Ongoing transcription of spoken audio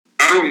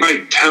don't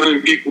like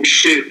telling people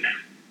shit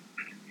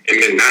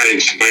and then not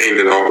explaining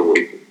it all the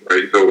way,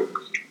 right? So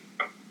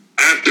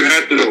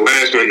after the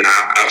last one,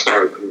 I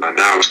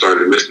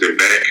started listening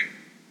back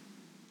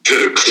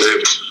to the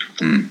clips.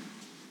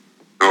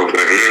 I was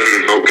like,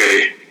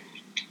 okay,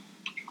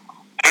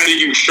 how do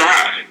you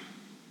strive?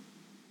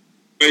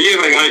 But yeah,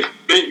 like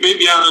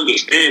maybe I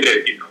understand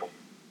that, you know,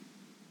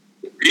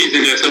 the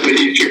reason that some of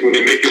these people,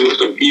 they make it look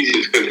so easy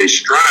is because they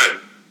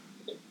strive.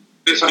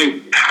 It's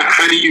like,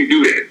 how do you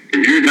do that?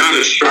 If you're not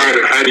a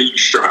strider, how do you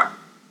strive?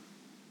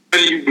 How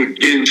do you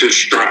begin to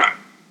strive,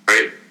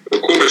 right?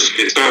 Of course,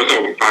 it starts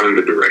off with finding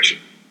the direction,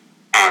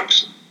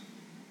 obviously,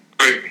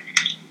 right?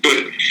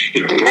 But,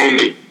 you know,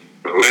 normally,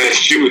 the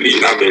last few of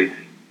these, I've been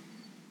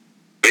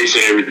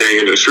basing everything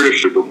in the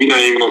scripture, but we're not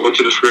even going to go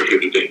to the scripture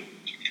today.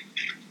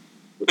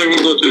 We're not going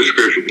to go to the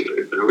scripture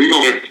today.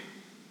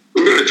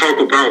 We're going to talk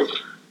about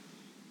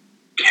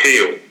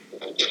kale,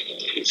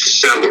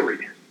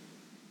 celery,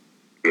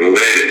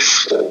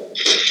 lettuce,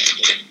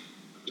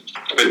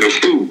 and the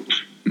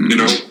foods, you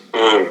know.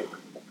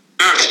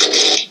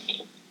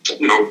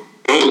 You know,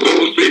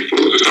 those three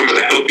foods are some of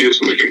the healthiest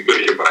foods you can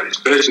put in your body,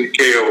 especially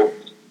kale,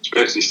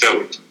 especially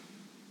celery,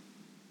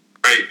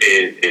 right?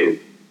 And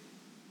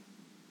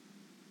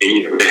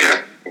you know, they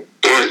have a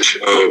bunch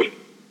of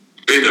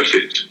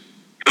benefits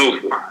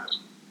health-wise.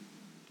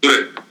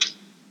 But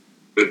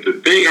the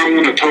thing I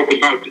want to talk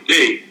about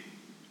today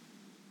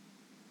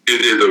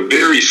is a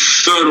very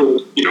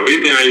subtle, you know,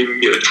 it may not even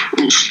be a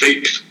true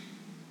statement,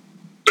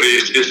 but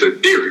it's a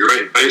theory,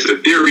 right? Like, it's a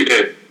theory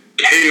that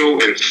kale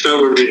and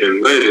celery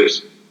and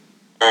lettuce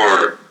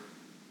are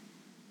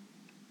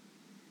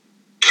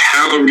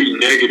calorie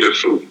negative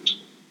foods,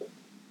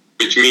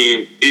 which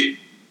means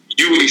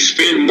you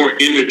expend more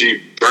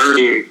energy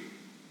burning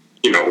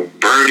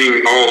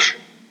off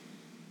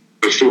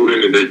the food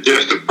in the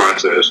digestive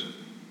process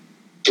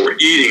or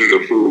eating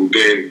the food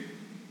than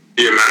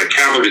the amount of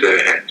calories that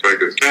it has, right?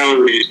 Because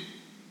calories,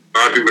 a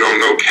lot of people don't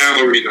know,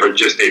 calories are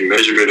just a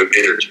measurement of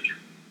energy,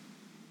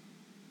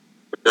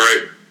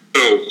 right?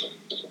 So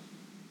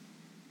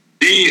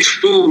these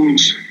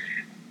foods,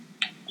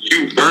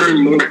 you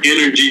burn more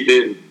energy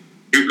than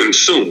you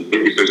consume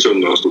when you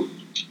consume those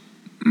foods.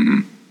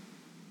 Mm-hmm.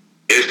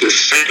 It's the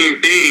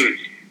same thing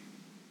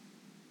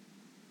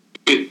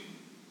with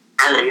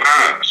our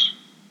lives.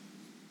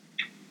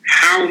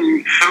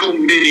 How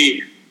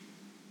many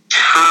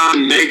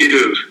time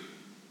negative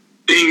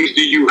things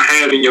do you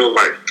have in your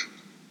life?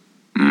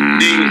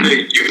 Things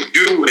that you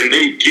do and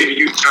they give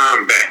you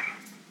time back.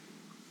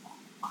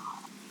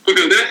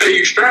 Because that's how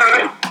you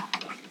strive.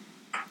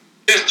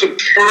 That's the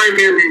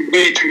primary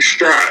way to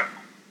strive.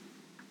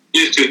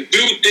 Is to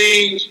do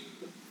things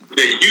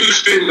that you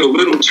spend a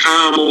little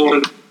time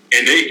on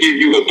and they give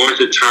you a bunch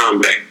of time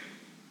back.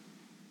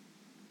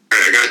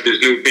 I got this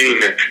new thing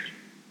that,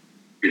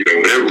 you know,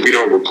 whenever we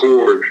don't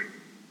record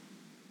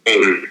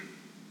on,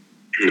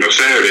 you know,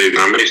 Saturdays,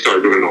 I may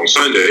start doing it on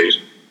Sundays,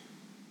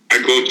 I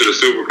go to the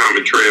Silver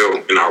Common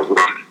Trail and I'll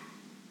run.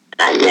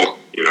 I'll walk.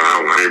 You know,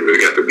 I ain't really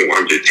got to go.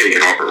 I'm just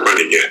taking off and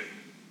running yet.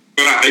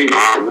 But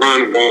I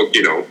run, walk,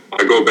 you know,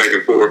 I go back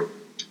and forth.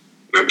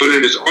 And I put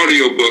in this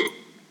audio book.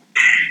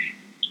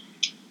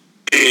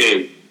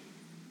 And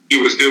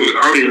it was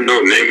I don't even know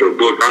the name of the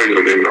book, I don't even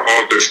know the name of the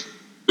author,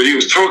 but he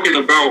was talking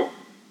about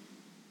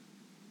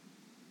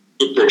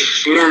the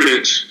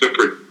performance, the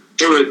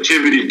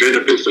productivity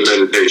benefits of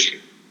meditation.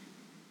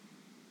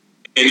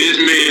 And this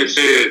man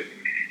said,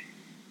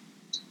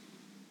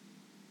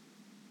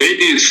 they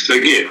did,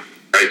 again,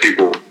 right,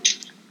 people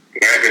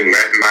laughing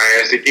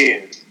my ass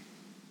again.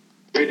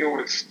 They're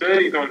doing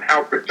studies on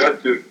how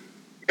productive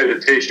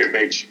meditation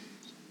makes you.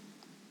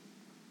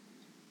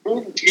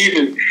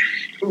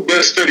 Who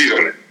does studies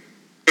on it?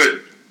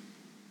 But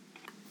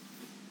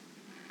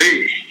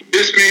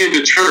this man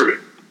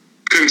determined,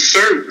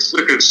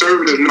 the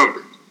conservative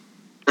number,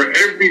 for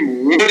every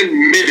 1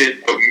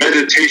 minute of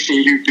meditation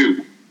you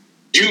do,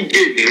 you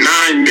get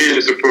 9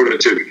 minutes of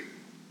productivity.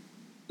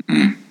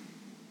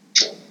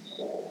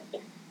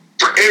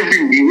 For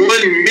every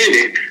 1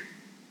 minute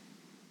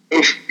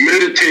of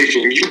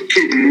meditation, you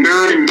get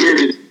 9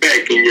 minutes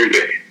back in your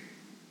day.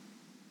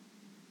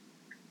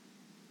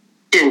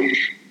 So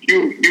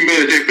you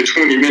meditate for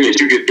 20 minutes,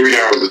 you get 3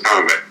 hours of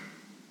time back.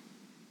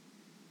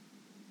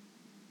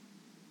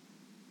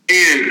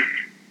 And,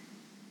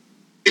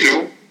 you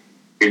know,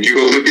 when you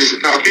go look at the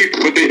top people,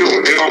 what they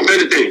doing? They all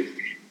meditating.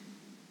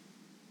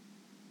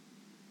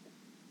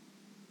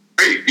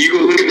 Right? You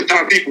go look at the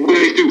top people, what do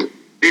they do?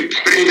 They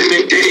planning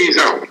their days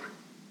out.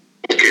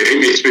 Okay, they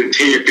may spend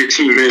 10,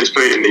 15 minutes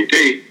planning their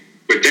day,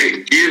 but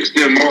that gives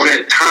them all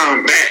that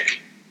time back.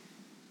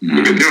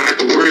 Because they don't have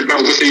to worry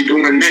about what they're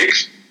doing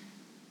next.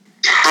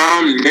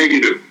 Time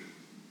negative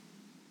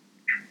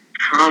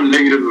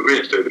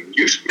events. So if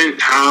you spend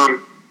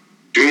time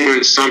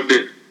doing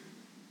something,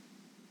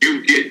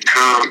 you get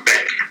time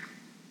back.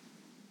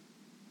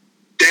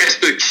 That's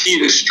the key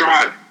to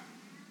striving.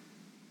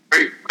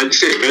 Right? Like I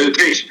said,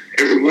 meditation.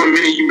 Every 1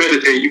 minute you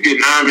meditate, you get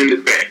 9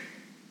 minutes back.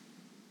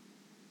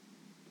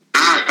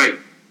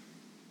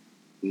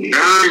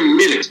 9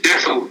 minutes.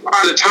 That's a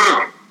lot of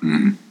time.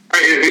 Mm-hmm.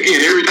 Right? And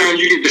again, every time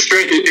you get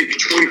distracted, it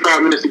takes you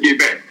 25 minutes to get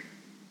back.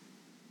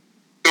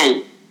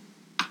 So,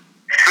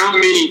 how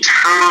many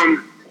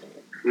time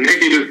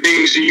negative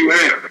things do you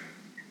have?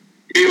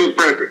 Meal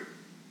prepping.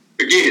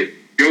 Again,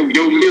 your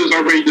meal's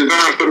already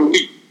designed for the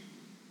week.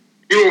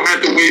 You don't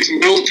have to waste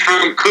no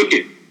time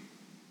cooking.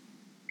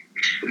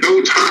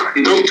 No time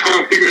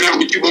figuring out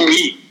what you're going to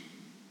eat.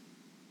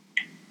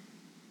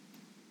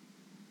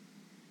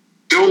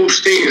 Those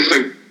things,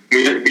 like,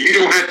 when you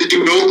don't have to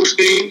do those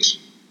things,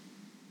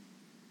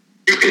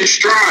 you can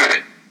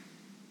stride.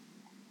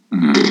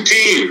 Mm-hmm.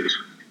 Routines.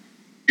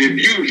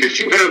 If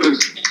you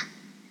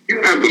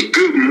have a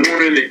good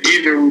morning and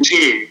evening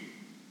routine,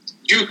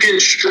 you can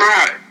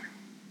stride.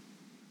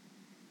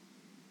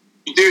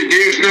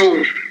 There's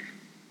no,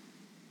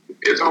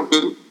 it's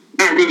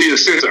not really a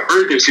sense of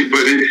urgency, but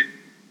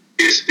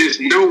it's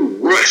no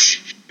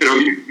rush. You know,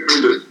 you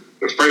heard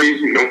the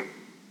phrase, you know,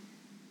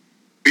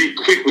 be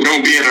quick, but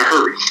don't be in a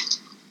hurry.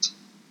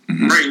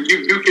 Mm-hmm. Right?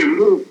 You can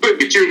move quick,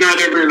 but you're not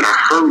ever in a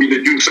hurry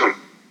to do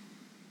something.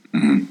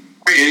 Mm-hmm.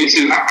 Right? And it's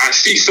just, I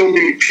see so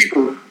many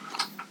people,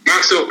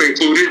 myself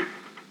included,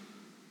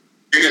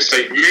 and it's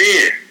like,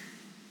 man,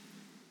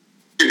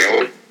 you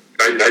know,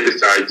 I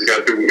just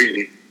got through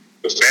reading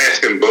the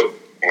fasting book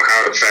on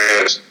how to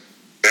fast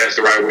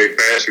the right way,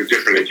 fast for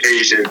different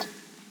occasions,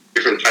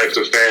 different types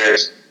of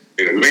fast.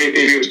 And the main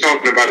thing he was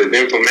talking about is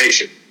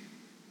inflammation.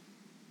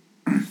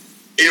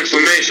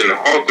 Inflammation, the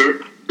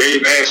author,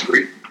 Dave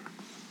Asprey,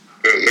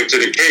 went to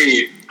the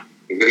cave,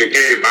 was in the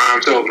cave by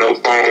himself, no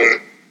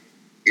phone,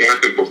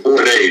 nothing for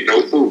 4 days,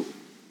 no food.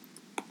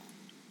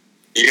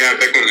 He got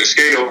back on the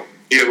scale,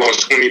 he had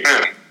lost 20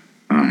 pounds.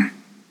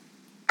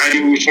 How do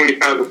you lose 20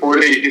 pounds in 4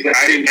 days? He said,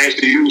 I didn't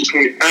actually lose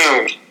 20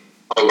 pounds.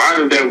 A lot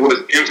of that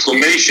was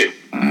inflammation.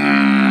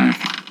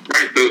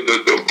 Right?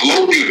 The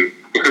bloating,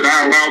 because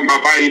I allowed my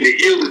body to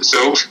heal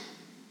itself.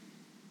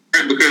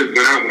 Right? Because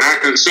when I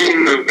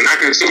consume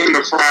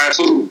the fried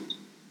foods,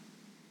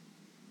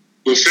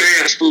 the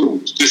fast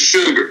foods, the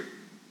sugar,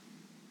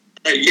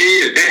 right?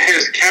 Yeah, that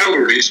has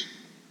calories.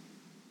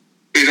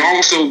 And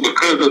also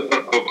because of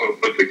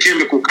the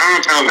chemical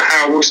compound and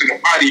how it works in the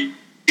body,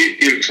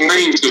 it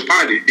inflames the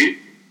body.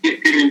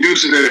 It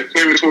induces an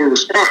inflammatory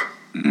response.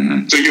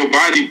 Mm-hmm. So your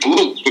body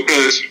bloats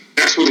because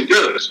that's what it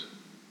does.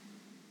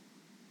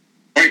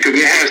 Right? Because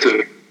it has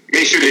to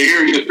make sure the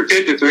area is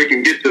protected so it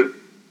can get the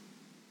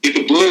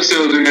blood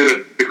cells in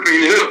there to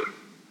clean it up.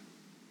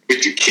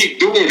 But you keep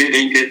doing it,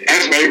 and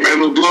that's why everybody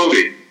looks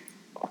bloated.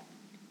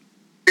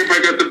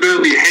 Everybody got the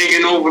belly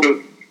hanging over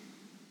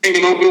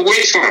the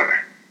waistline.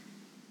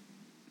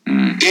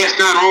 Mm-hmm. That's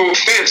not all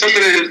fat. Some of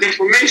that is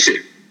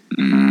inflammation.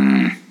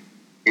 Mm-hmm.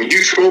 When you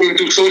scrolling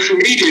through social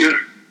media,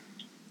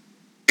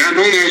 not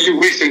only are you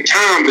wasting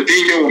time, but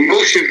then your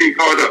emotions get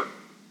caught up.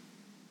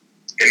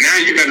 And now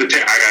I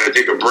gotta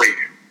take a break.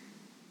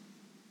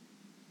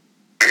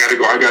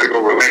 I gotta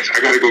go relax. I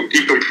gotta go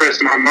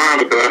decompress my mind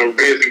because I done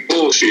read some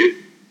bullshit.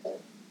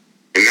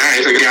 And now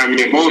it's got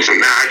me emotional.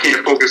 Now I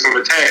can't focus on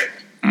the task.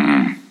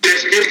 Mm-hmm.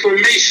 That's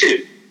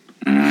inflammation.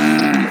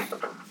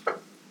 Mm-hmm.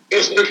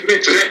 That's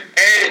inflammation. So that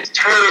adds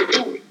time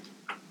to it.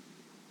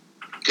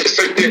 Just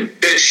like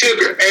that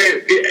sugar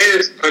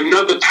adds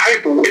another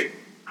type of weight.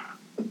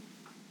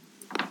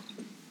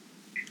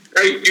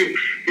 Right?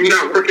 You're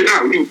not working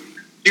out. You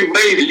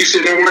lazy. You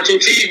sit there watching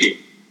TV.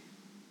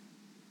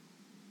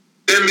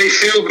 That may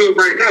feel good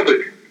right now,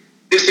 but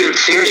it's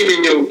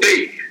inflaming your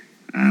day.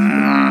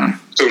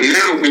 So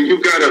now when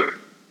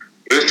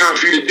it's time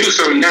for you to do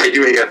something, now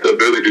you ain't got the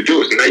ability to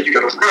do it. So now you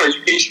gotta run.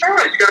 You can't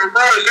stride. You gotta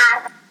run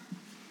now.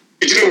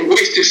 Because you done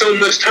wasted so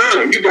much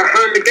time. You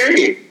behind the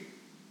game.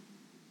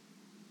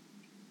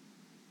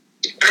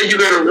 Now you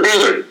gotta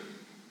run.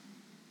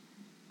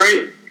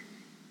 Right?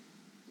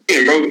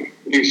 Yeah, bro.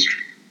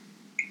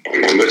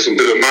 I'm listening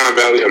to the Mind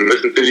Valley. I'm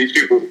listening to these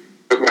people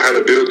talk about how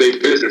to build their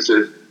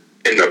businesses.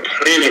 And the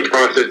planning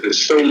process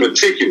is so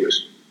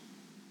meticulous.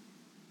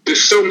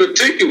 It's so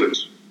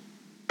meticulous.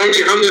 I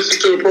mean, I'm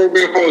listening to a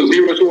program called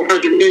 0 to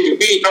 100 Million.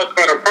 We ain't talked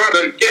about a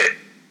product yet.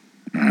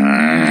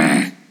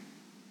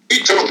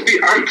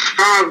 I'm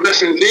 5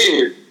 lessons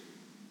in.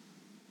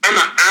 I'm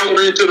an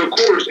hour into the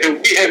course, and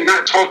we have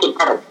not talked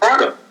about a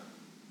product.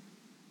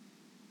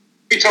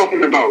 We're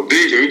talking about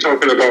vision. We're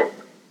talking about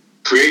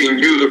creating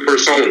user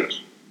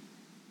personas.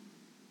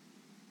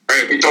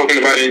 Right? We're talking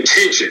about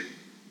intention.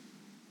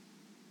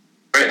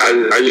 Right?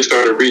 I just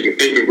started reading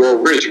Think and Grow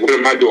Rich. What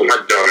am I doing, my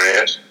dumb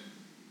ass?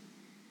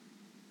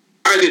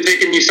 Why is it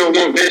taking me so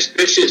long? That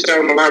shit sat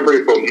in the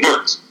library for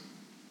months.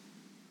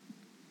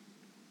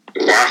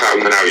 The Wi-Fi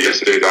went out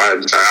yesterday, so I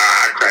decided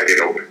I crack it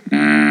open.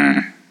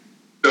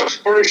 The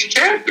first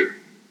chapter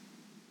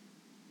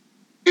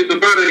is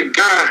about a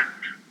guy.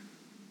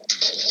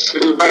 It's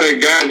about a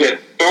guy that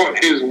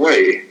thought his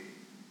way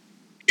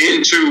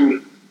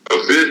into a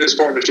business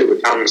partnership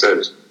with Thomas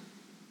Edison.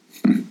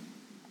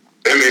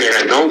 That man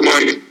had no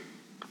money.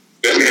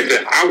 That man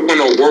said, I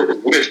want to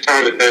work with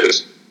Thomas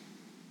Edison.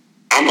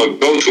 I'm gonna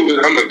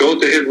go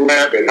to his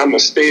lab and I'm gonna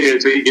stay there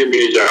until he give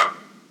me a job.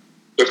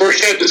 The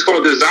first chapter is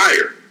called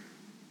Desire.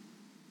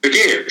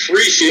 Again,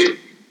 free shit.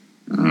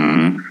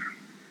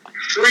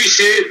 Free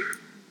shit.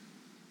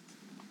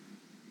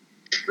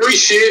 Free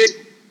shit.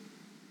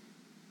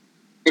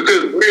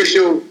 Because when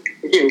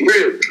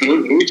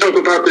we talk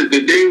about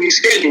the daily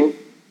schedule,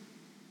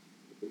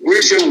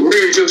 where's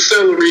your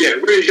celery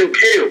at? Where's your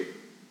kale?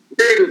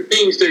 Where are the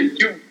things that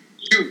you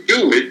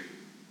do it,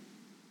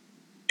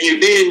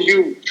 and then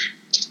you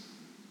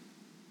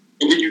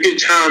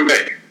get time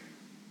back?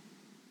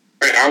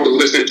 Right? I was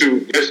listening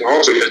to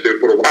yesterday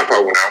before the Wi-Fi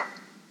went out.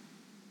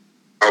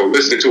 I was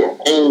listening to an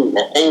old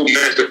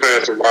master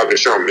class from Robin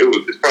Sharma.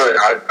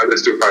 I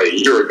listened to it probably a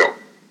year ago.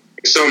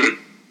 Something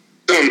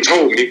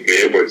told me, man,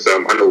 it was I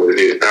know what it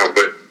is now,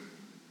 but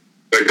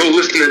go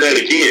listen to that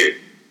again.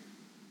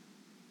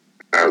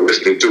 I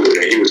listened to it,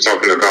 and he was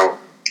talking about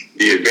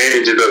the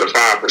advantages of the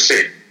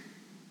 5%.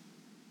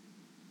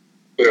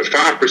 But the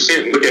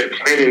 5% look at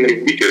planning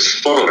their week as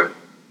fun.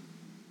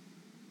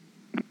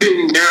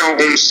 Sitting down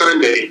on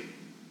Sunday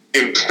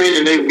and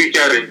planning their week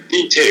out in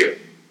detail.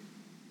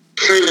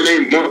 Planning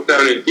their month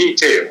out in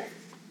detail.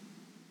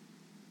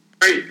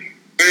 Right?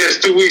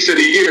 Last 2 weeks of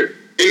the year,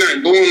 they're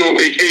not going on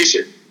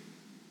vacation.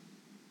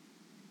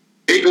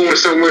 They going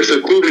somewhere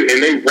secluded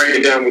and they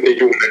writing down what they're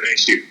doing the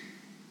next year.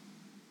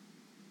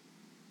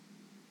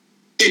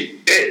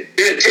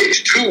 That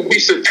takes 2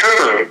 weeks of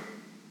time.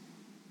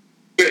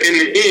 But in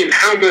the end,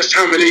 how much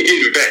time are they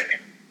getting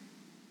back?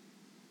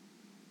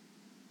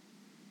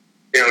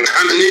 Now,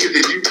 how many niggas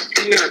that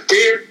you're not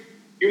there?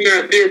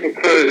 You're not there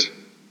because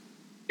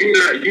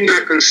you're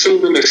not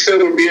consuming the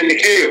celery and the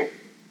kale.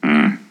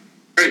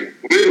 Right?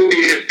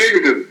 Literally and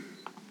figuratively.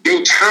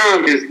 Your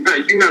time is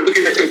not, you're not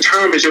looking at your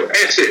time as your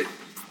asset.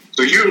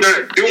 So you're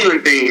not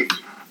doing things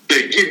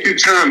that give you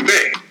time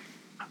back.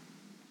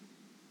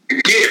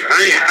 Again,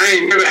 I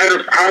ain't never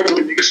had a problem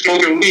with niggas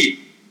smoking weed.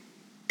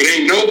 But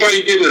ain't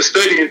nobody did a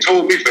study and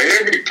told me for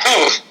every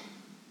puff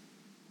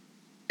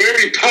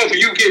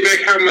you get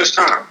back how much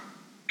time.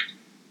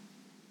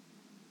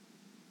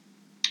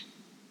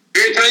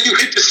 Every time you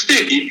hit the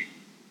sticky,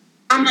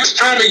 how much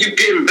time are you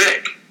getting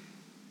back?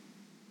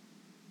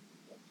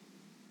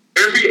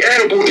 Every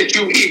edible that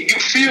you eat, you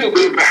feel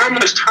good, but how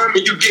much time are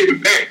you getting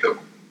back though?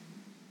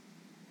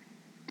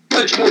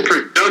 Much more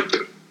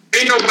productive.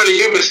 Ain't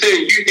nobody ever said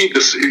you need to,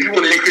 if you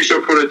want to increase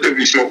your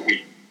productivity, smoke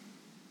weed.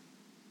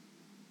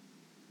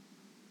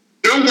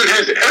 No one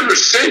has ever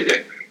said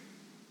that.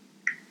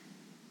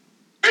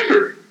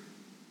 Ever.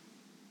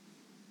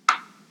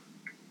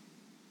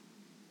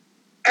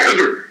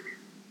 Ever.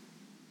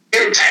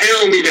 Don't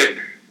tell me that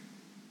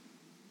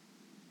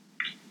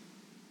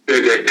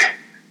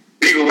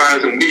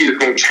legalizing weed is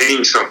going to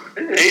change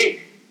something. It ain't.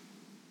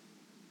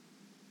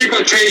 It's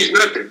going to change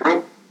nothing,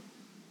 bro.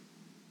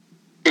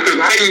 Because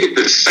I can get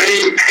the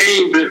same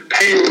pain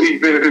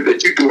relief benefit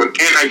that you do, and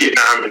I get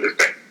 9 minutes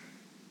back.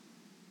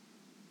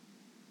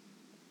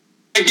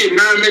 I get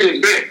 9 minutes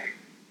back.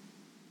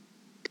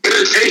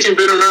 Meditation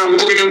been around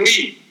longer than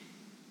weed.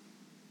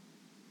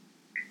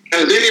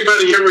 Has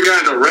anybody ever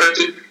gotten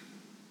arrested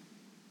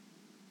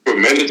for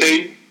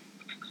meditating?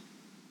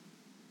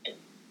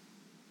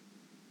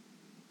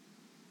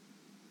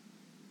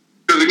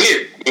 Because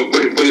again,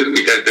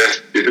 that's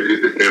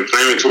an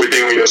inflammatory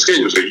thing on your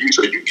schedule. So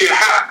you get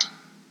high.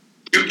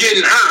 You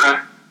getting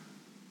high,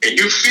 and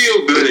you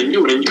feel good, and you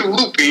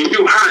loopy, and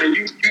you high, and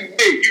you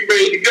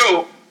ready to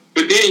go.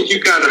 But then you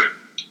gotta,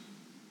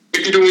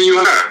 what you do when you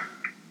high?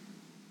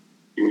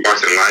 You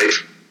watching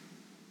Life.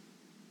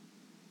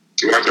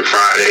 You watching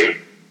Friday.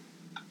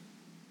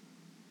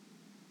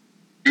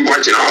 You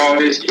watching all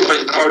this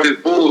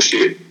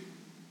bullshit.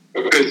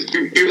 Because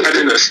you're not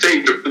in a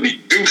state to really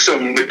do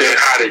something with that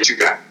high that you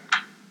got.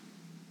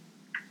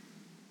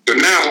 So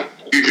now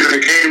you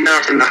just came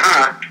down from the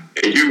high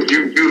and you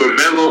are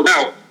mellowed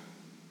out.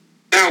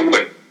 Now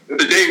what? The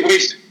day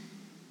wasted.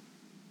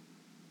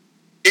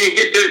 You ain't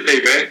get that day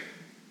back.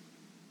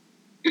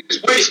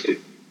 It's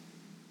wasted.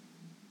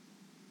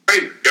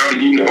 Right? Y'all,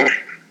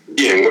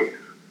 again,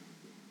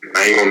 I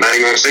ain't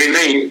gonna say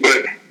names,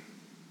 but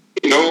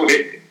we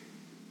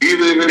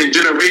live in a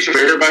generation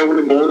where everybody want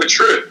to go on a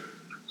trip.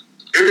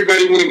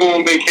 Everybody want to go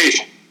on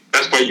vacation.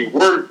 That's why you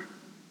work.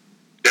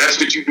 That's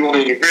what you do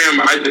on your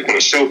grandma. I just want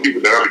to show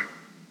people that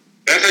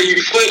that's how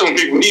you flex on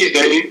people these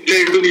days. It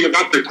ain't really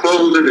about the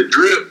clothes or the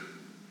drip.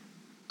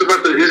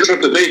 It's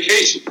about the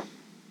vacation.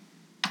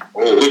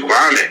 Oh, look where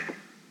I'm at.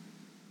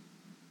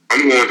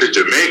 I'm going to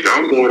Jamaica.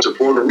 I'm going to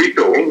Puerto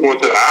Rico. I'm going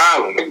to the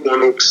island. I'm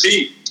going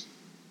overseas.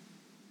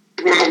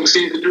 I'm going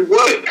overseas to do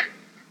what?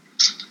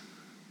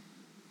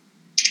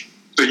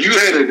 So you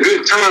had a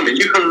good time and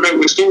you coming back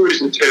with stories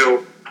to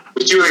tell,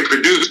 but you ain't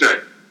produced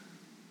nothing.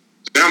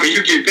 So now when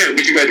you get that,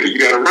 what you got to do? You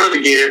got to run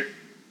again.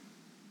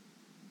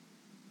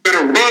 You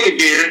got to run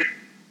again.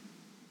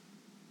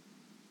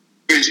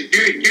 Because you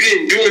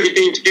didn't do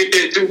anything to get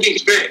that 2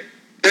 weeks back.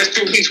 That's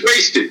 2 weeks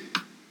wasted.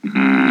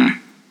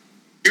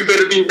 You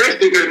better be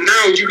rested because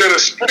now you got to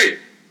sprint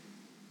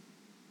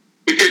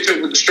to catch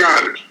up with the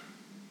striders.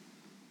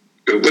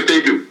 So what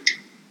they do,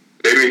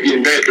 they been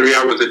getting back 3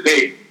 hours a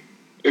day.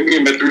 They're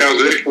getting about 3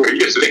 hours a day for a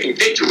year, so they can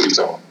take 2 weeks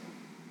off.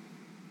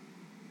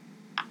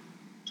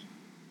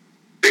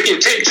 They can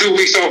take 2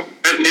 weeks off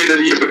at the end of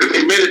the year because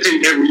they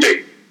meditate every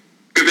day.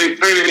 Because they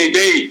planning their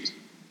days.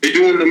 They're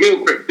doing the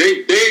meal prep.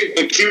 They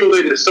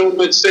accumulated so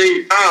much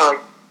saved time.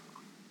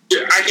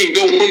 Yeah, I can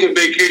go on the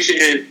vacation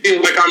and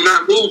feel like I'm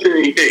not losing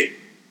anything.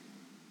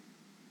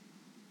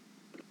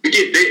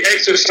 They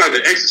exercise. The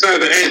exercise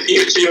that adds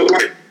into your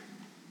life.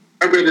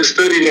 I read a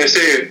study that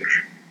said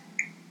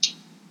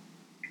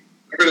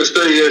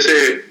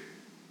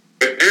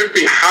for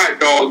every hot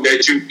dog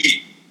that you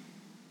eat,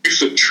 you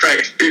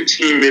subtract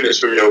 15 minutes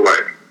from your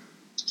life.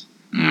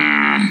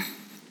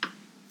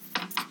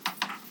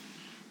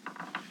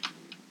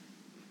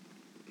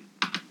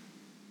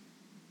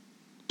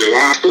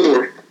 July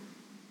 4th,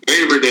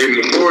 Labor Day,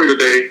 Memorial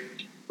Day,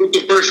 what's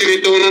the first thing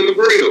they throwing on the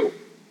grill?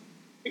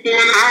 They're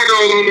throwing the hot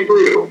dogs on the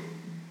grill.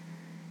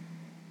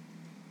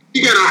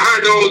 You got a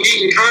hot dog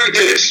eating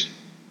contest.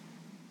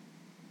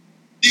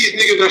 These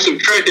niggas are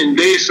subtracting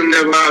days from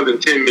their lives in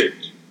 10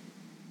 minutes.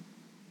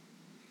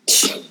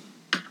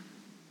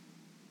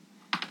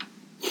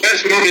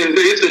 That's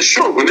it's a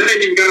short one. It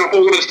ain't even got a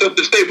whole lot of stuff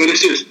to say, but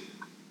it's just,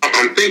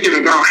 I'm thinking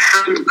about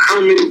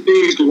how many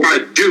things do I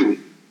do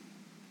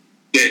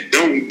that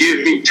don't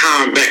give me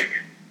time back.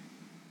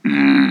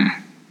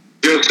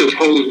 Just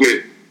opposed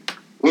with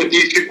what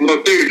these people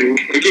up there do.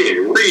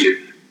 Again, read it.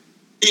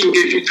 He can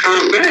give you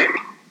time back.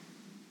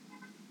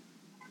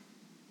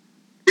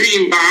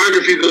 Reading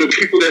biographies of the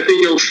people that's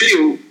in your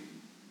field,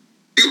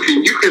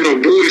 you can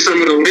avoid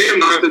some of the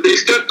landmines that they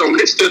stepped on.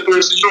 They stepped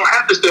on so you don't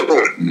have to step on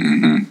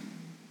it.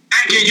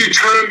 I give you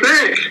time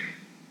back.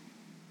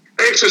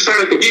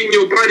 Exercise and getting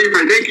your body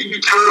right. They give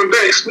you time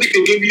back. Sleep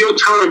and give you your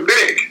time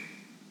back.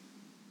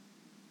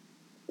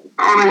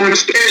 I don't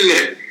understand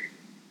that.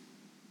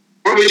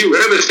 Why would you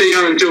ever stay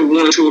out until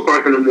 1, 2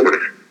 o'clock in the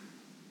morning?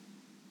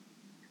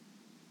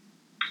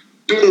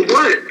 Doing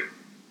what?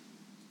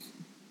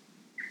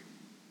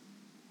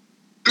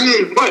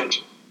 Doing what?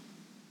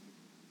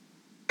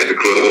 At the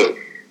club.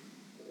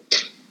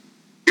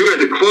 You at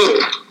the club.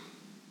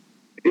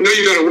 You know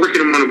you gotta work in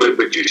the morning,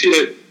 but you see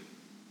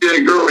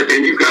that girl right there,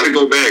 you gotta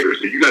go bag her.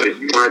 So you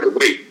don't have to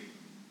wait.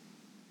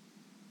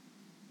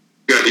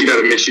 You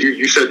gotta make sure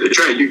you set the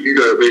track. You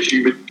gotta make sure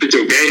you put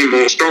your game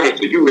on strong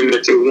so you in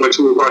there till 1,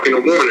 2 o'clock in the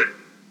morning.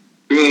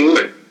 Doing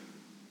what?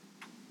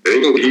 They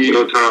ain't gonna give you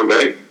no time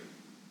back.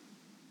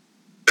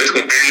 That's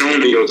gonna add on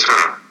to your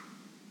time.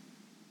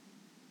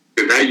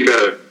 Cause now you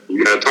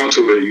gotta talk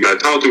to her. You gotta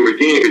talk to her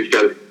again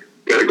because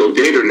you gotta go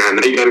date her now.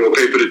 Now you gotta go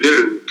pay for the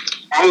dinner.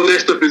 All of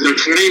that stuff is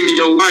inflaming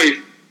your life.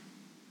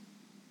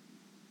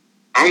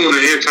 I want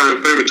an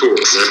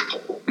anti-inflammatory,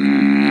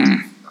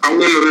 man. I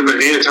want to live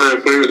an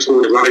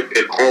anti-inflammatory life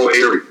in all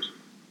areas.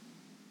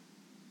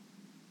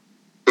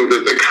 So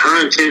that the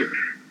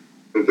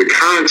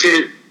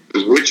content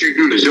is what you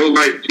do. Does your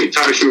life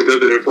detox you or does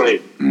it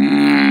inflame?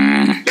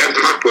 That's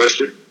my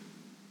question.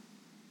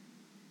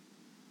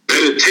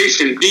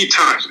 Meditation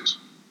detoxes.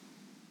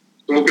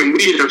 Smoking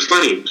weed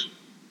inflames.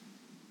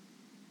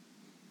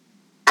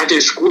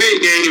 Watching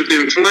Squid Games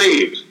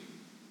inflames.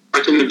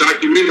 Watching the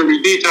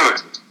documentary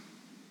detoxes.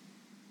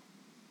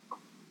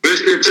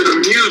 Listening to the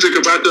music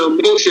about the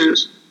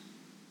emotions.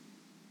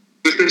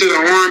 Listening to the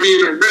R&B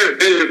and the rap,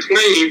 that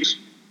inflames.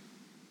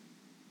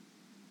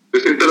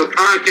 Listening to the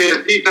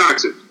podcast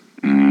detoxes.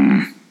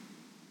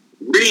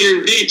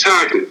 Reading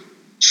detoxes.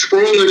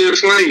 Scrolling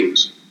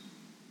inflames.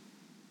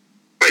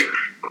 Like,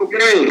 come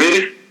on,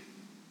 man.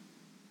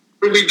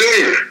 What are we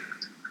doing?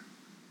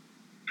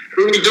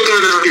 What are we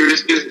doing out here?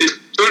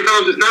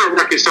 Sometimes it's not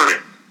rocket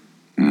science.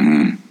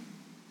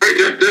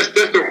 Right? That's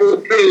the whole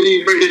point of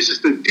these, right? It's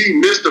just to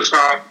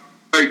demystify.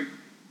 Like,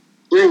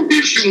 bro,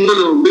 if you want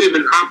to live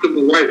an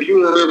optimal life, if you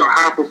want to live a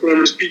high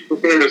performance, peak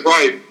performance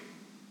life,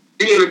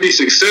 you want to be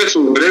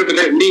successful, whatever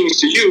that means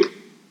to you,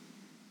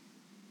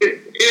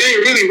 it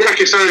ain't really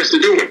rocket science to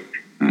do it.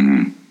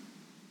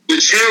 The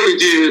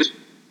challenge is,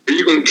 are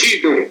you going to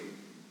keep doing it?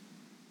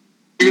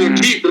 You're going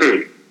to keep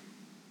doing it.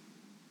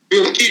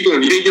 You're going to keep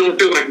doing it. You don't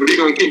feel like, but you're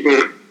going to keep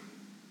doing it.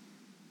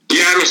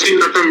 Yeah, I don't see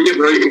nothing from you yet,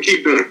 but are you going to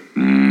keep doing it?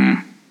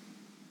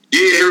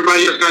 Yeah,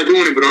 everybody else not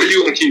doing it, but are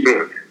you going to keep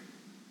doing it?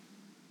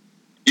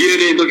 Yeah,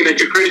 they looking at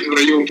you crazy, but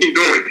are you going to keep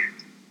doing it?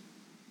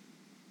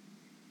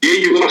 Yeah,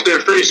 you lost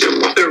that friendship,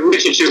 lost that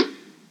relationship.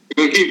 You're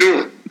going to keep doing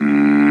it.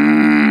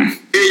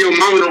 Yeah, your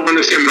mama don't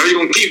understand, but are you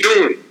going to keep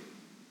doing it?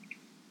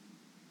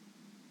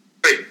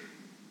 Like,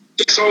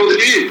 that's all it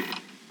is.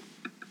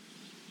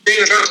 It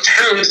ain't about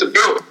talent,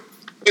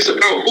 it's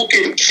about who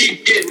can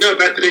keep getting up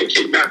after they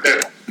get knocked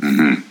down.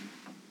 Come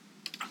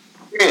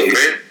on,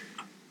 man.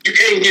 You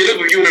can't get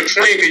up if you're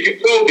inflamed because you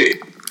bloated.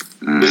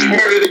 It's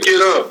harder to get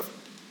up.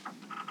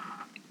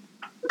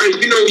 Right?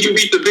 You know, you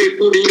eat the big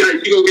food and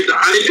you go get the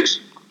itis.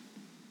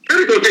 You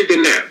gotta go take the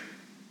nap.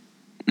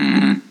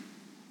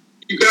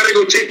 You gotta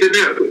go take the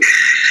nap.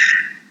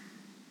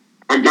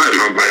 My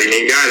body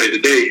ain't got it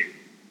today.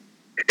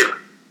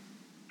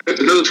 That's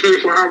another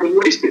 24 hours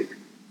wasted.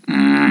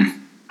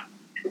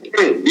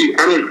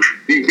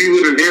 We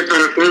live in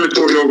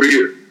anti-inflammatory over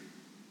here.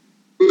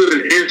 We live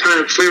in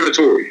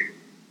anti-inflammatory.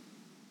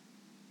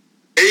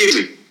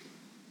 Daily.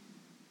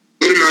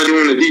 What am I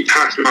doing to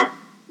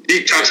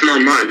detox my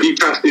mind,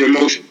 detox the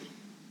emotions,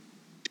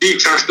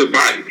 detox the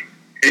body,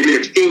 and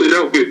then fill it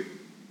up with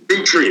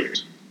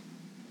nutrients.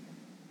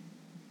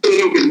 Fill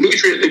it up with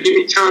nutrients that give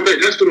me time back.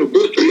 That's what a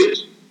book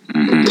is.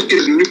 A book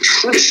is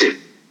nutrition.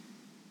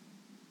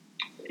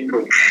 You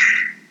know,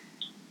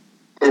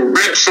 a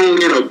rap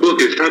song and a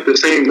book is not the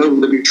same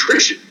level of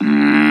nutrition.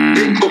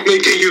 They both may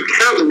give you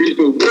calories,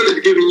 but one is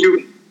giving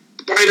you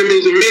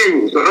vitamins and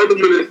minerals. The other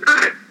one is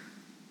not.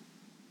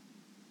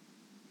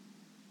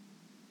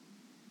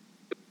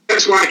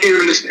 That's why I can't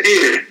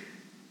understand.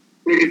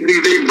 They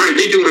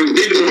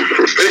doing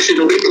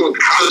professional, they doing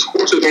college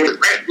courses on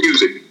rap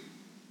music.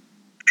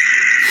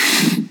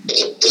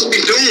 What are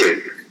we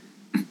doing?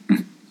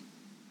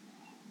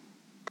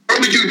 Why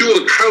would you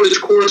do a college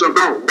course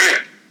about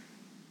rap?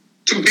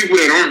 Two people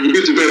that aren't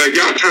music, but like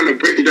y'all trying to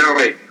break it down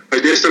like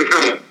there's some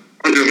kind of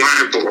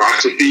underlying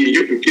philosophy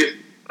you can get.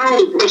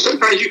 Oh, bro,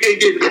 sometimes you can't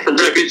get enough from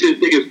rap. It's just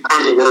niggas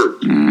primal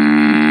words.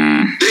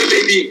 They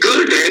may be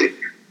good at it.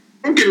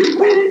 Don't get me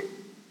wrong.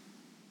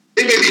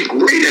 They may be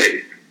great at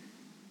it.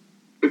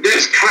 But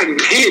that's cotton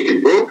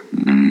candy, bro.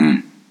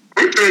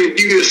 I'm trying to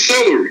give you a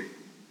celery.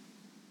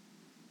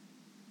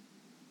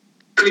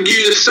 I'm trying to give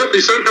you something.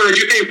 Sometimes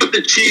you can't put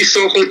the cheese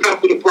sauce on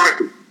top of the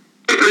broccoli.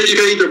 Sometimes you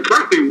can't eat the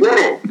broccoli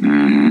raw.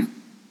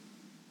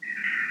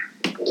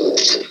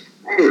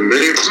 Oh,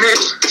 man.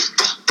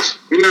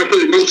 We're not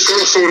putting no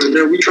sauce on it,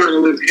 man. We're trying to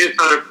live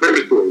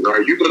anti-inflammatory.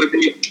 Are you going to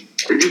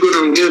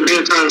live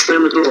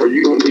anti-inflammatory, or are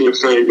you going to be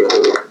inflamed your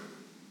whole life?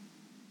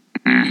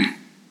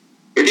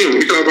 Again,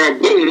 we talk about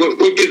blowing.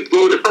 What gets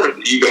blown at first?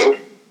 The ego.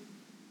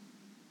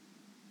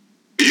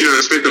 You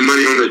gotta spend the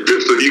money on the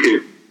drip so you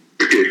can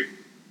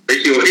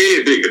make your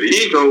head bigger. The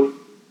ego,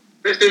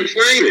 that's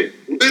inflaming.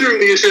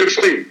 Literally, it's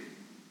inflaming.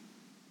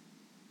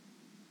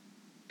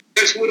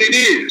 That's what it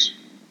is.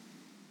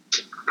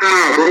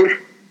 Bro.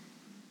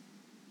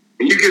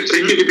 You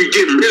need to be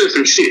getting rid of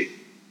some shit.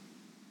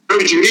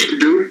 That's what you need to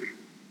do.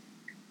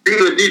 You're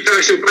gonna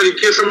detox your body,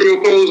 get some of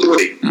your clothes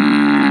away.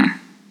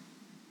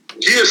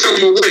 Give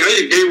something away. I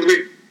just gave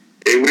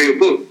away a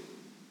book.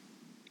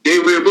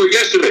 Gave away a book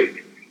yesterday.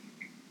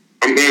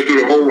 I'm going through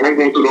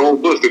the whole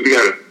book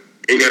because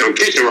ain't got no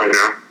kitchen right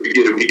now. We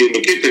getting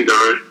the kitchen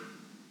done.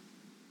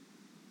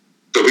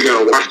 So we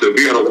gotta wash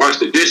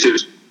the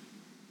dishes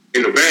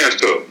in the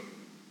bathtub.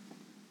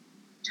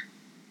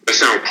 That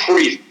sounds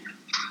crazy.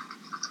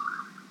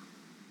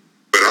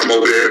 But I'm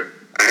over there.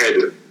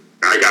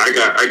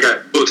 I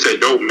got books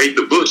that don't make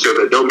the bookshelf,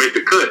 that don't make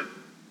the cut.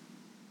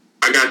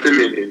 I got them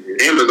in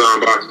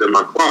Amazon boxes in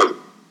my closet.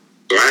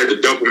 So I had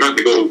to dump them out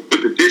to go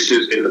put the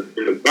dishes in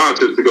the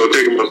boxes to go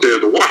take them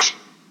upstairs to wash.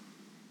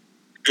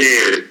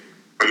 And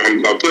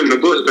I'm putting the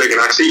books back, and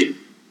I see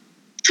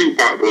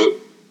Tupac book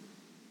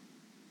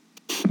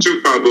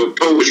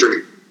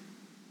poetry.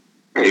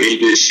 I don't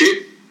need this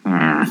shit.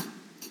 I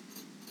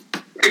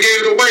gave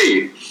it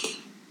away.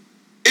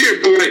 Here,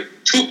 boy,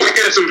 Tupac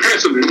had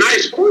some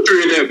nice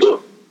poetry in that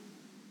book.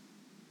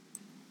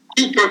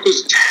 Tupac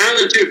was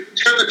talented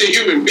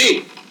human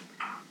being.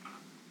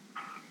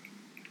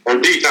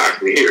 I'm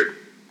detoxing here.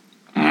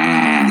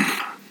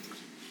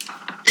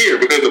 Here,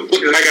 because the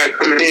book that I got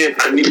coming in,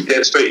 I need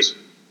that space.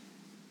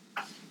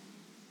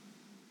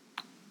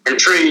 I'm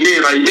trading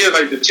in,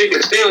 like the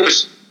chicken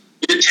sandwich,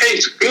 it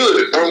tastes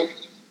good, bro.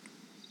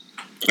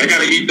 I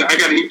gotta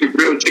eat the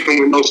grilled chicken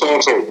with no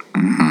sauce on it.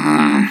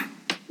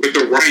 With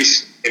the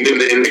rice and then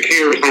the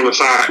carrots on the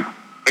side.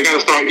 I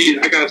gotta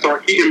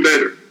start eating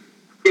better.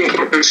 I'm gonna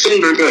start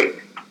consuming better.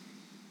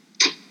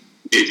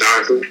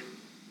 Detoxing.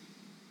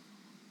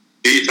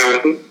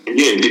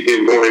 Again, you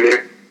can go in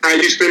there. How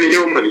you spending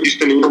your money? You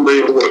spending your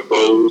money on what?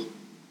 Clothes,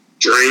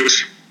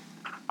 drinks.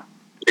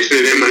 They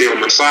spend their money on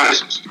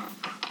massages.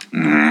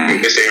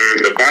 They say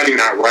the body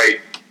not right.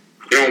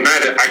 It don't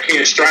matter. I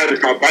can't strive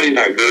if my body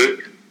not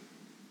good.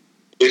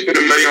 They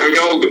spending money on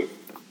yoga.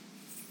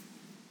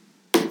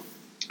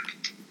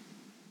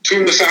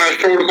 2 massage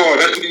protocol.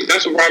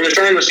 That's what Robin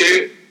Sharma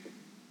said.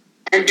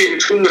 I'm getting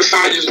 2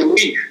 massages a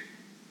week.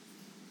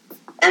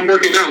 I'm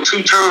working out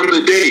 2 times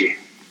a day.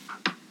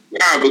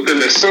 Why?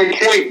 Because at some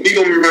point, we're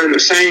going to be running the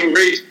same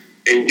race,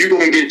 and you're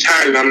going to get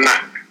tired and I'm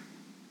not.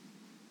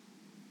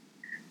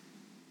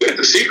 That's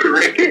the secret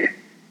right there.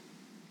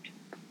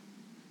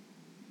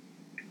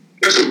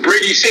 That's what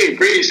Brady said.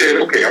 Brady said,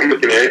 okay, I'm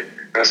looking at it.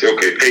 I said,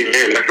 okay, Peyton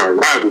Manning, that's my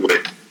rival,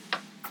 but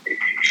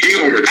he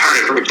going to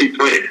retire if I'm going to keep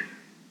playing.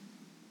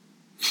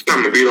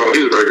 I'm going to beat all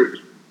his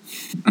records.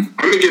 I'm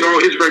going to get all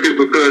his records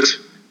because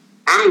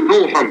I don't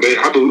know if I'm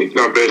better. I believe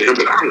I'm better than him,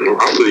 but I don't know.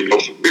 I really know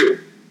for real.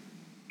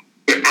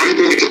 I'm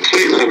going to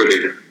play longer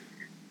than him.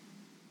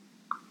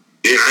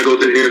 Then I go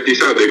to the NFC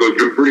South. They go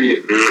Drew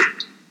Brees.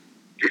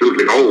 You're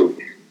looking old.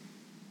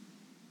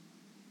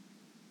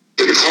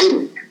 Looking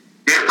old.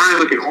 Matt Ryan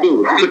looking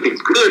old. I'm looking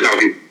good out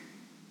here.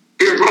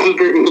 Aaron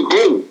Rodgers look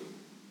old.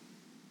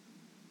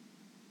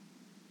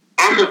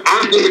 I'm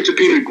going to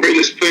be the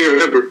greatest player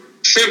ever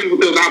Simply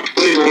because I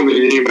play longer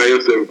than anybody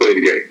else ever played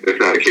the game. That's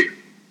not a kicker.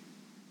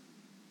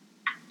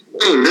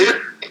 Come on,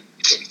 man.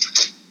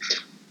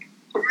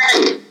 Come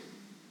on.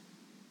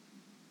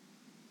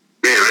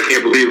 Man, I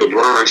can't believe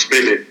LeBron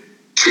spending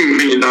 $2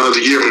 million a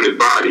year on his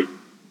body.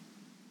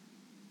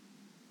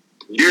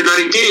 Year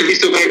 19, he's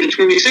still averaging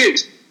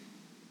 26.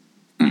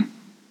 Now,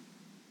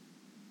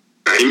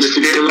 he missed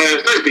the game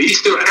last night, but he's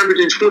still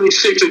averaging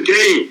 26 a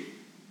game.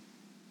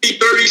 He's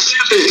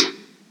 37.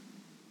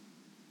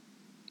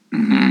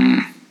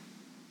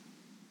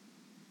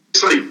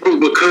 It's like, bro,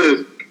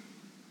 because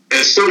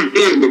at some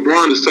point,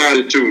 LeBron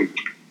decided to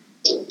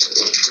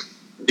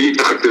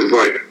detox his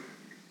life.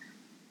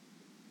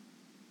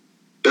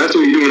 That's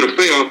what he do in the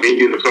playoffs. He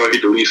get in the playoffs, he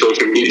delete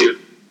social media.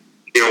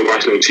 He don't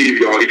watch no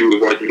TV. All he do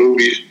is watch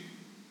movies.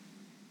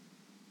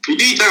 He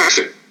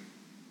detoxing.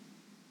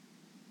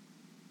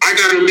 I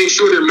gotta make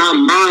sure that my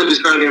mind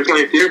is not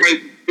inflamed.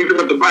 Everybody thinking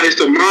about the body. It's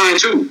the mind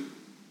too.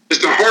 It's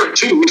the heart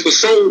too. It's the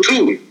soul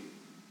too.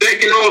 That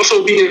can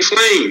also be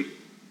inflamed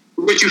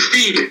with what you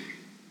feed it.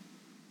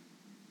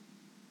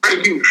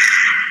 Right? You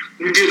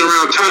getting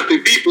around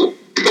toxic people,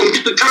 you're gonna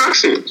get the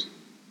toxins.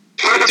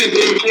 Toxins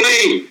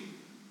inflamed.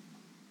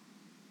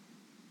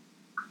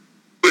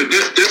 But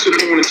that's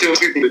what I want to tell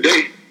people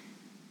today.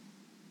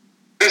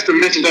 That's the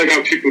message I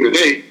got people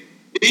today.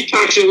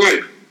 Detox your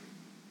life.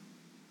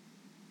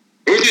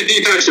 Don't just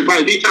detox your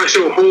body, detox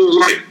your whole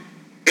life.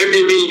 That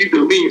may mean you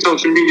delete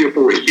social media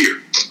for a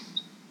year.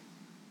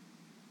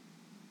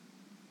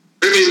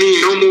 That may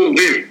mean no more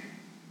women.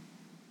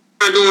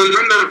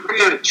 I'm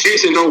not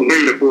chasing no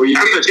women for a year.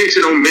 I'm not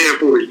chasing no man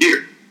for a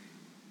year.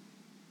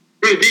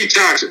 I'm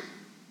detoxing.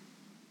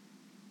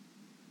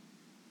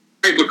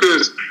 Right?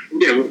 Because,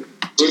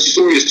 the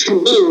story is two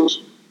wolves.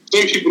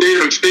 Some people, they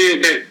done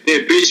fed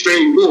that big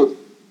straight wolf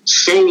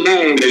so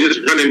long that it's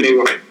running their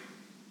life.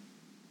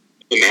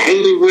 And the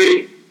only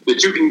way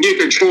that you can get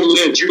control of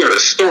that, you gotta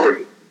starve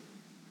it.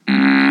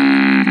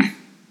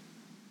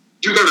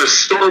 You gotta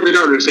starve it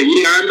out and say,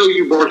 yeah, I know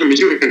you barking, but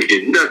you ain't gonna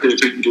get nothing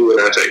until you do what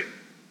I say.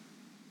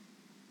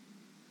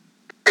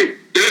 Right?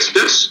 That's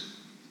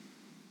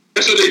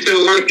what they tell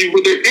a lot of people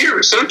with their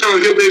parents.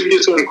 Sometimes your baby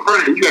gets on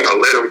crying, you gotta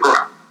let them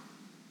cry.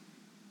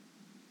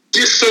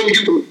 Just so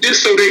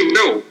they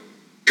know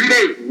you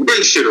don't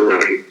run shit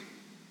around here.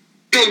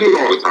 You don't do it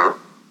all the time.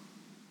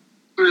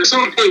 But at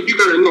some point, you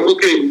gotta know,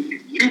 okay,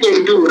 you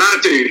gonna do what I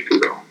tell you to do,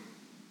 though.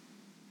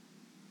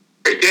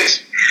 Right?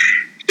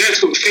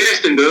 That's what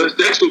fasting does.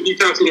 That's what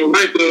detoxing your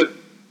life does.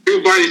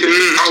 Your body says,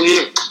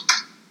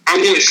 I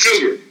want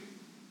sugar.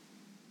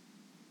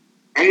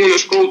 I want to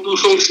scroll through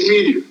social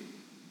media.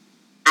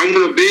 I want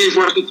to binge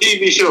watch the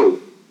TV show.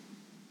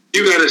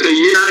 You gotta say,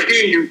 yeah, I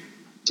hear you.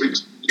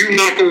 You're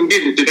not gonna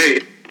get it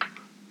today.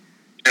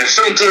 At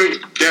some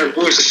point, that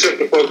voice will shut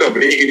the fuck up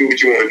and then you can do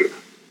what you want to do.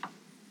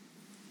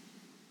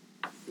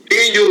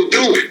 Then you'll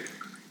do it.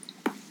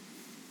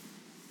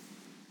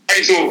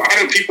 Right, so a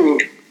lot of people,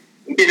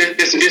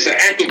 it's an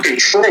act of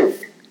control.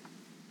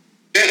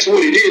 That's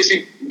what it is.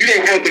 See, you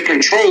don't have the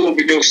control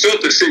over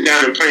yourself to sit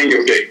down and plan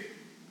your day.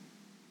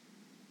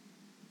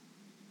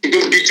 You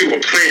go get you a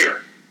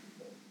planner.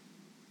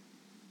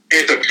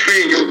 And to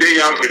plan your day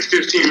out in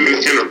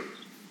 15-minute intervals.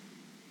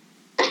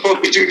 The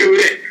fuck did you do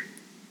that?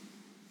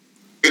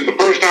 Because the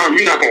first time,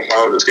 you're not going to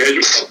follow the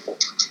schedule.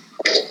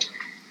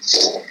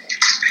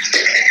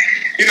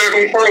 You're not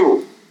going to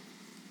follow.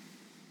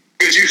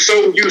 Because you're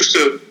so used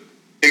to,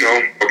 okay,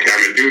 I'm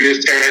going to do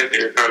this task,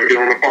 and it's time to get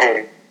on the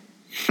phone.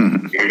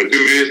 I'm going to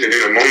do this, and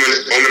then the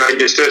moment I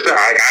get stressed out,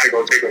 I got to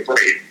go take a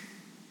break.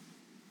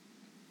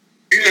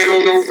 You're not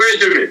on no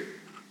regimen.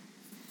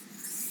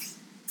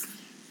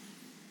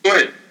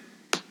 But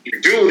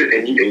you do it,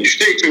 and you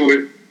stick to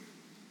it.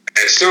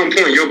 At some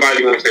point, your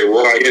body going to say,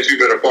 well, I guess we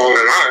better fall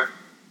in line.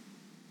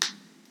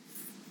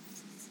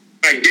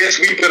 I guess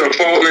we better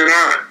fall in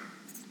line.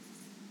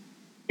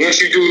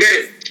 Once you do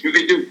that, you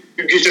get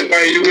your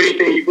body to do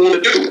anything you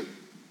want to do.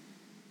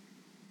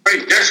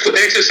 Right? That's what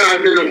exercise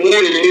in the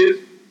morning is.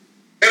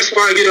 That's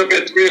why I get up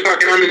at 3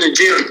 o'clock and I'm in the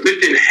gym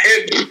lifting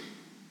heavy.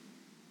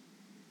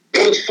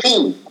 No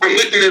food. I'm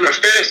lifting in a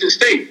fasted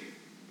state.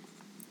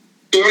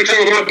 So I'm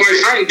telling my body,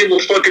 I don't give a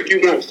fuck if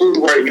you want food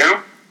right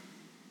now.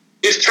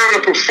 It's time to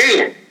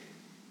perform.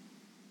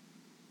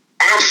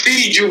 I'll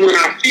feed you when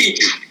I feed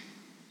you.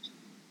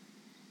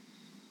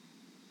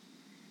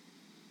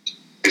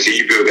 And so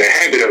you build that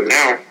habit up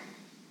now.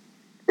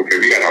 Okay,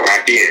 we gotta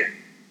lock in.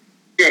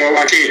 We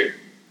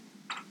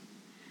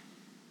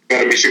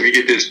gotta make sure we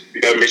get this.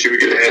 We gotta make sure we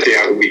get an essay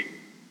out of the week.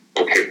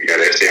 Okay, we got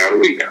an essay out of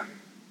the week now.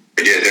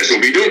 And yes, that's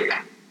what we do.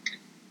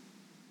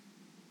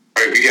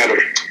 Right, we gotta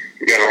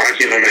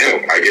lock in on the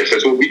health. I guess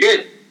that's what we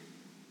do.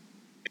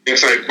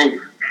 It's like,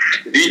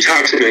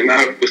 detoxing is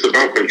not just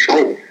about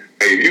control.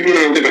 Like, if you want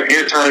to live an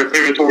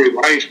anti-inflammatory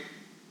life,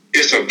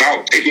 it's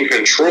about taking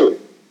control.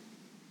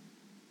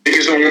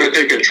 Niggas don't want to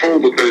take control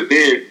because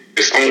then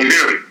it's on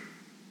them.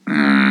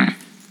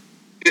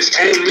 It's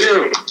on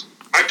them.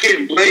 I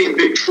can't blame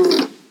big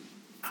food.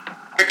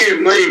 I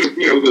can't blame,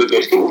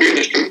 the food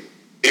industry.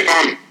 If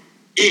I'm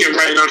eating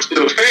right and I'm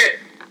still fat,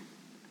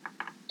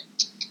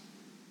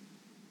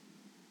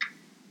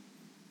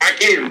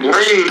 can't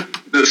blame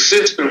the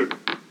system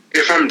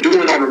if I'm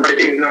doing all the right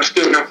things and I'm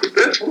still not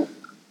successful.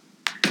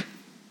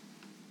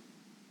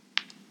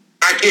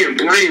 I can't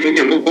blame,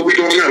 again, what we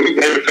doing now? We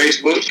blaming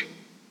Facebook.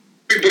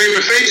 We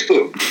blaming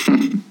Facebook.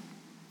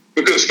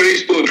 Because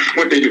Facebook,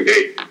 what they do,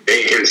 they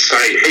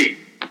incite hate.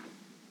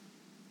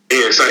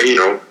 They incite,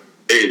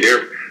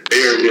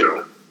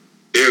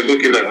 they're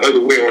looking the other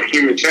way on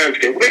human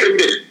trafficking. Wait a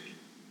minute.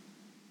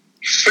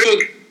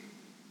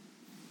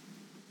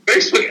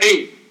 Facebook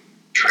ain't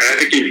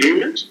trafficking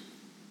humans.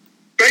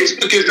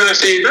 Facebook is not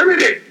saying none of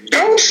that.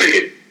 Y'all say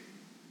it.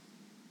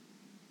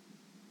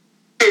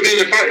 So then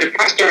if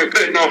I start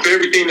cutting off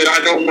everything that I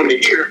don't want to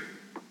hear,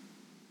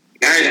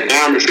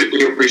 now I'm restricting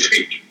your free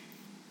speech.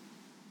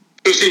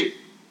 So see,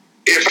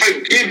 if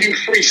I give you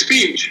free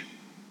speech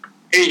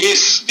and yet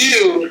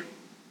still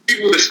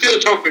people are still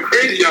talking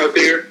crazy out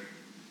there,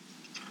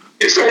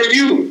 it's on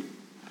you.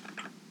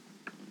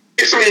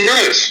 It's on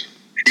us,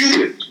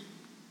 humans.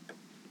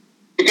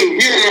 Because we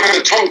don't know how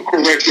to talk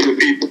correctly to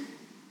people.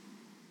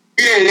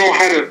 We don't know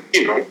how to,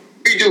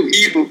 we do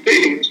evil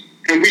things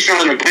and we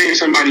trying to blame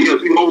somebody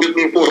else. We always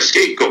looking for a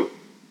scapegoat.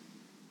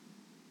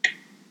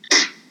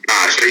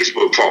 It's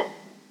Facebook fault.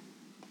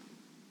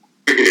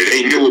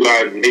 They knew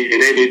about it and they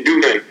didn't do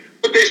nothing.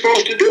 What they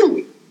supposed to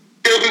do?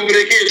 Tell people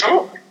they can't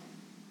talk.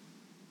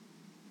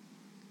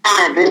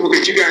 Bro,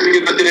 because you got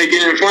niggas out there that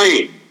get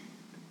inflamed.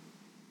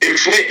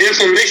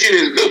 Inflammation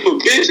is good for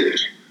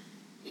business.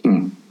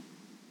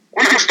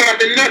 We're not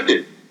stopping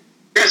nothing.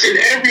 That's in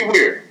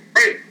everywhere,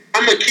 right?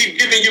 I'm going to keep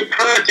giving you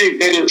content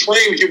that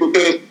inflames you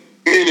because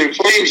when it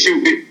inflames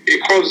you,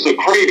 it causes a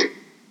craving.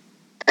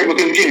 Right?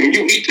 Because again, when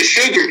you eat the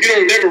sugar, you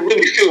don't never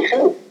really feel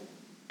full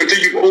until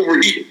you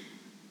overeat it.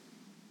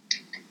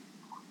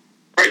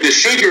 Right? The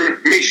sugar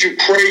makes you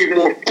crave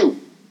more food.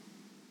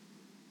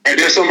 Right?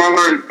 That's something I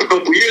learned a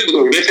couple years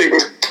ago. They say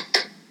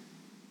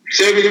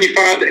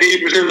 75 to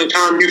 80% of the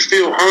time you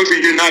feel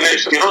hungry, you're not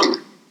actually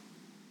hungry.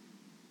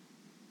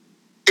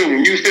 So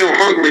when you feel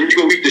hungry and you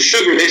go eat the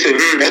sugar, they say,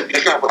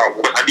 that's not what I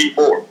want. I need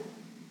more.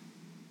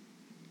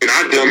 And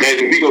I dumb that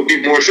and we go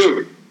get more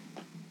sugar.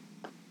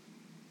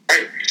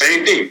 Right?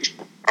 Same thing.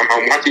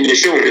 I'm watching your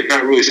show and it's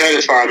not really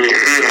satisfying me.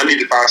 I need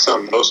to find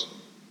something else.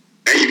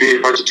 Now you been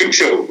a bunch of 2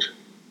 shows.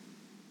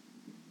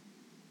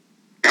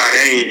 Now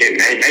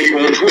you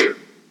on Twitter.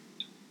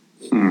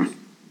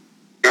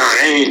 Now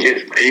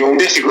you on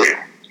Instagram.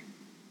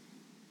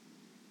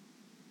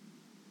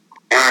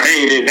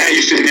 Now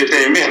you sitting there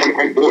saying, man,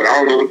 I'm bored. I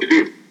don't know what to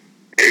do.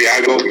 Maybe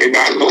I go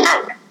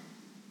out.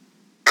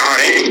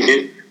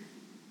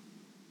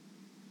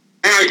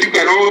 Now you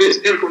got all this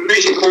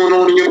information going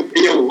on in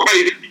your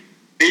life,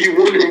 and you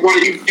wondering why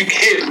you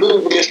can't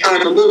move when it's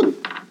time to move.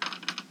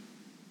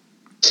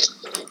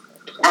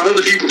 While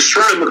other people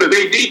struggling because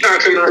they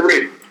detoxing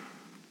already.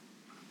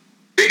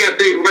 They got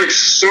their life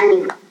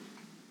so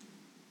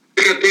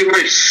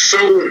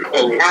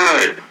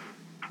aligned.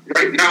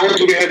 Right? Not only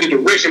do they have the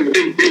direction, but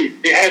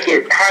they have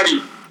their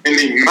body and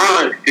their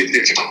mind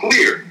is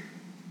clear.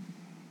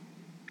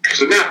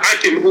 So now I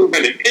can move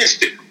at an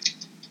instant.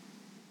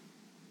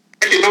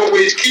 I can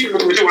always keep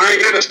moving, so I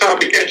ain't got to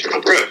stop and catch my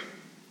breath.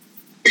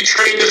 We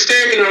train the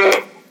stamina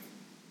up.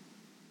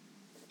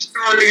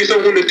 Some niggas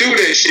don't want to do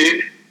that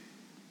shit.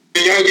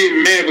 And y'all get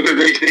mad because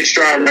they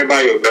stride right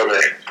by your dumb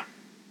ass.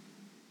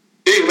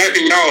 They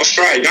letting y'all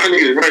stride. Y'all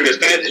niggas running as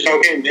fast as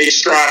y'all can, they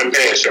stride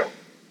past y'all.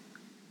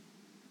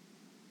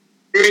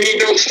 You ain't need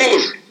no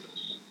celery.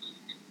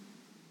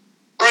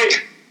 Right?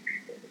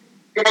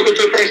 You walk up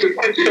to a person,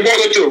 walk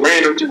up to a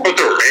random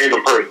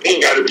person. It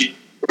ain't got to be,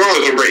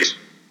 regardless of race.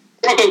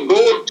 Go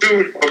up to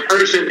a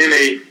person in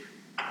a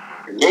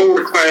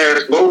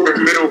lower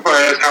middle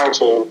class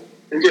household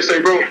and just say,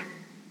 bro,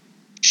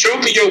 show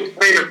me your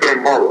plan for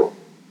tomorrow.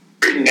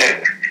 Written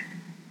down.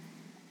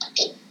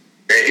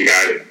 There you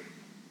got it.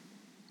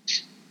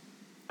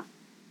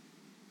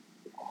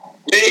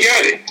 There you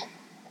got it.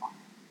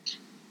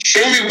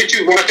 Show me what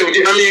you watch on.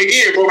 I mean,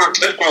 again, bro,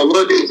 that's why I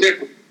love this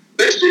example.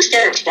 Let's just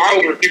start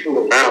following people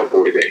around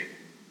for a day.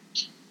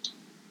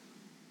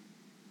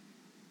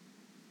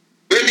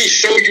 Let me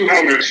show you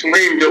how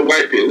inflamed your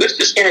life is. Let's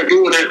just start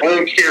doing that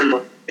on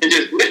camera and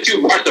just let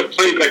you watch the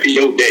playback of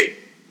your day.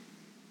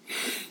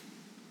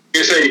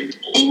 And say,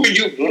 who are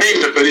you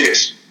blaming for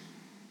this?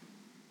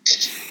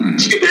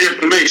 Let's get the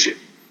information.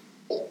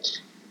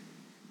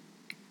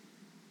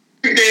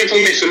 Get the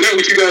information. That's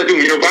what you gotta do.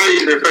 When your body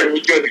is inflamed,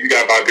 what you gotta do? You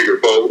gotta buy bigger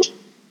clothes.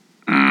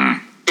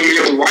 So when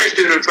your life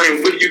is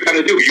inflamed, what do you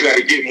gotta do? You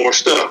gotta get more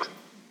stuff.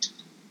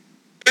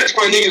 That's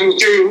why niggas are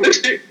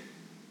materialistic.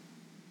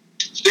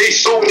 They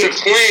so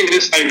inflamed,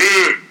 it's like,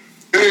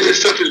 none of this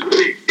stuff is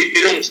really,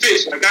 it don't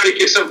fit. So I gotta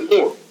get something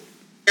more.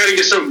 I gotta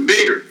get something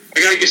bigger. I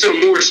gotta get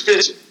something more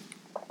expensive.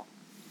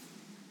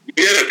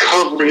 You gotta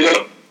cover it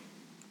up.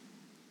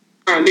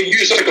 Nigga, you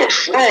just like a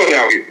fraud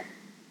out here.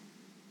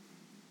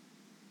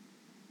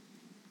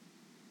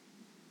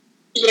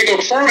 You like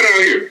a fraud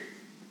out here.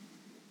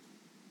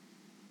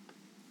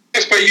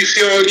 That's why you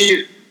see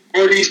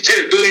all these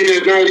tech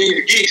billionaires and all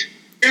these geeks.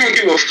 They don't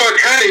give a fuck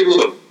how they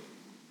look.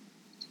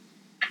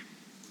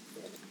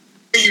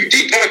 you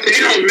detox, it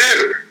don't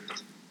matter.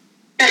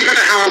 It don't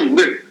matter how I'm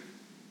living.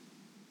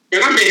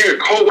 And I'm in here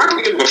cold. I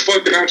don't give a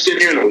fuck that I'm sitting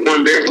here in a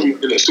one bedroom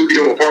in a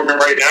studio apartment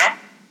right now.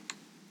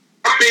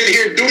 I'm in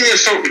here doing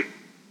something.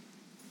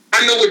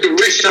 I know what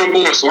direction I'm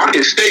going, so I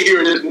can stay here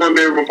in this one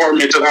bedroom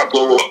apartment until I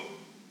blow up.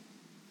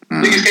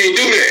 Niggas can't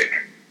do that.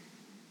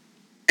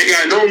 Ain't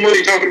got no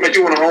money talking about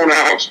you want to own a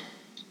house.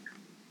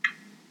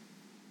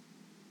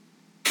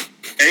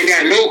 Ain't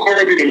got no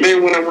car be the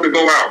man when I want to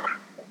go out.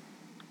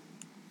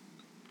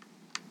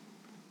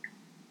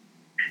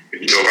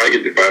 You know, if I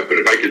get the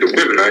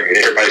whip and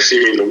everybody see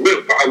me in the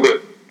whip, I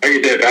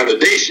get that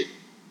validation.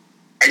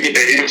 I get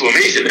that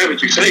inflammation. That's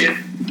what you're saying.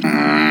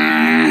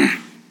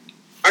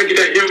 I get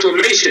that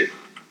inflammation.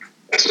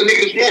 That's what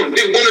niggas want.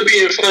 They want to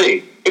be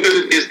inflamed because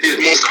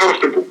it's more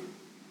comfortable.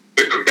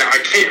 I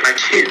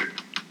can't.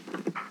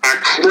 I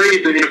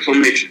crave the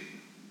inflammation.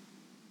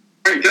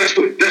 Right? That's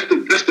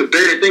the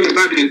bad thing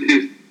about it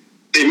is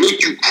they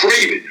make you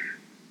crave it.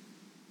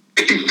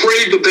 Make you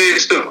crave the bad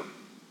stuff.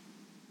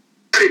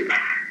 Right?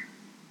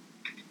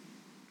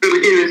 Because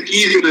again, it's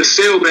easier to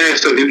sell bad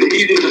stuff. It's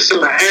easier to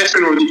sell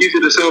aspirin or it's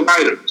easier to sell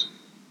vitamins.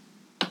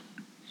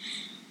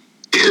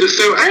 It's easier to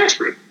sell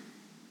aspirin.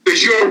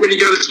 Because you already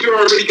got a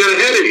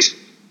headache.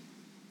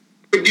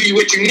 It'll give you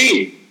what you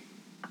need.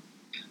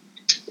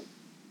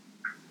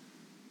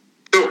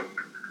 So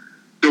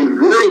the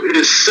world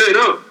is set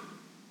up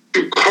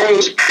to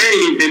cause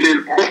pain and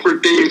then offer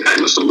things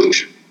as a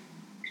solution.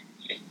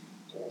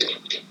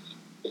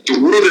 The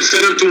world is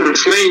set up to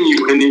inflame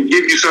you and then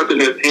give you something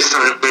that's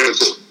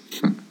anti-inflammatory.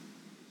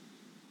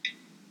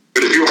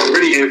 But if you're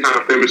already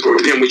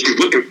anti-inflammatory, then what you're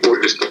looking for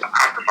is to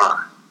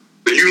optimize.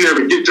 But you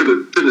never get to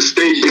the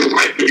stage in your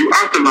life where you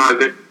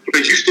optimize it,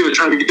 but you're still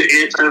trying to get the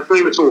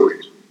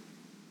anti-inflammatories.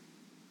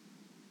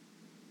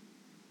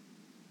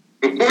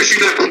 Of course,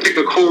 you're not going to take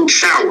a cold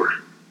shower.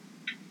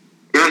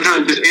 When I'm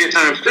trying to just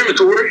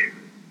anti-inflammatory,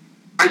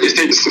 I just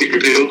take the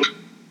sleeping pills.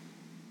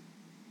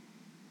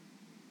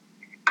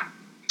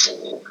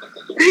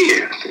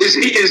 Yeah,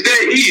 it's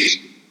that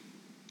easy.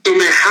 So,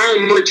 man, how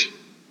much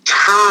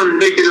time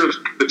negative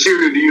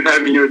material do you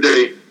have in your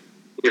day?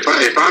 If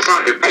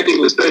I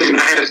did a study and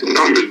I had some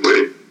numbers with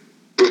it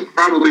would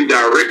probably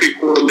directly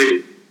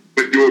correlate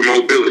with your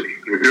mobility,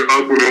 with your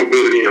upward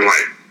mobility in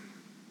life.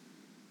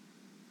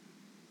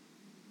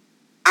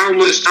 How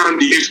much time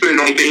do you spend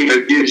on things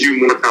that gives you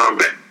more time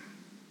back?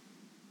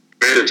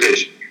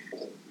 Meditation,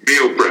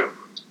 meal prep,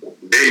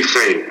 day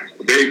planning,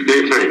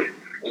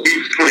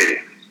 week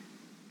planning,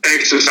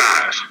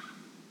 exercise,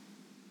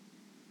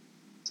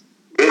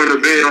 going to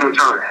bed on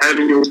time,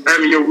 having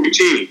your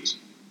routines.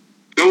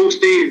 Those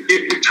things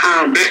give you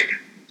time back.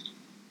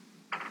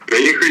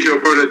 They increase your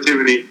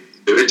productivity.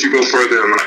 They let you go further in life.